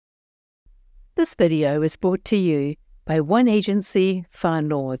This video is brought to you by One Agency Far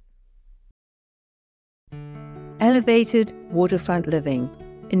North. Elevated waterfront living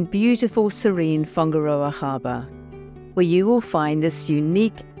in beautiful, serene Whangaroa Harbour, where you will find this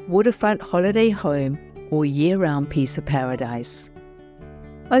unique waterfront holiday home or year-round piece of paradise.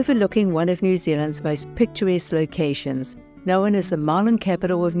 Overlooking one of New Zealand's most picturesque locations, known as the marlin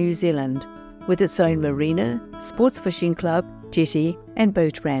capital of New Zealand, with its own marina, sports fishing club, jetty and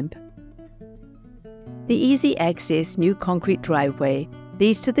boat ramp. The easy-access new concrete driveway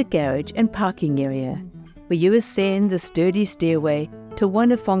leads to the garage and parking area, where you ascend the sturdy stairway to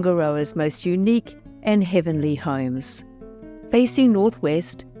one of Whangaroa's most unique and heavenly homes. Facing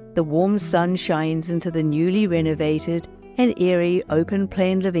northwest, the warm sun shines into the newly renovated and airy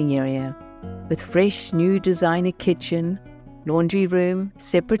open-plan living area, with fresh new designer kitchen, laundry room,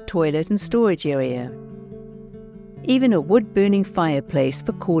 separate toilet and storage area. Even a wood-burning fireplace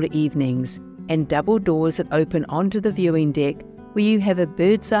for cooler evenings, and double doors that open onto the viewing deck, where you have a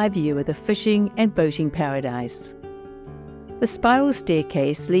bird's-eye view of the fishing and boating paradise. The spiral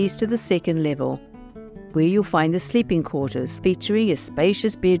staircase leads to the second level, where you'll find the sleeping quarters, featuring a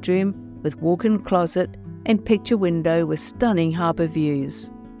spacious bedroom with walk-in closet and picture window with stunning harbour views.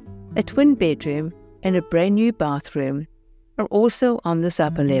 A twin bedroom and a brand new bathroom are also on this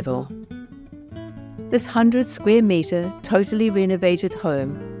upper level. This 100 square metre totally renovated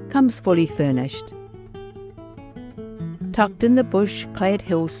home comes fully furnished. Tucked in the bush-clad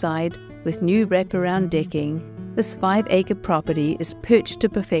hillside with new wraparound decking, this 5-acre property is perched to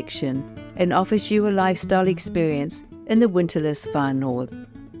perfection and offers you a lifestyle experience in the winterless far north.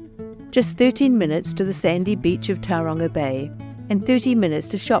 Just 13 minutes to the sandy beach of Tauranga Bay and 30 minutes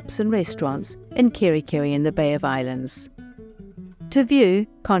to shops and restaurants in Kerikeri in the Bay of Islands. To view,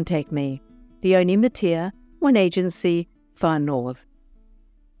 contact me, Leonie, One Agency, Far North.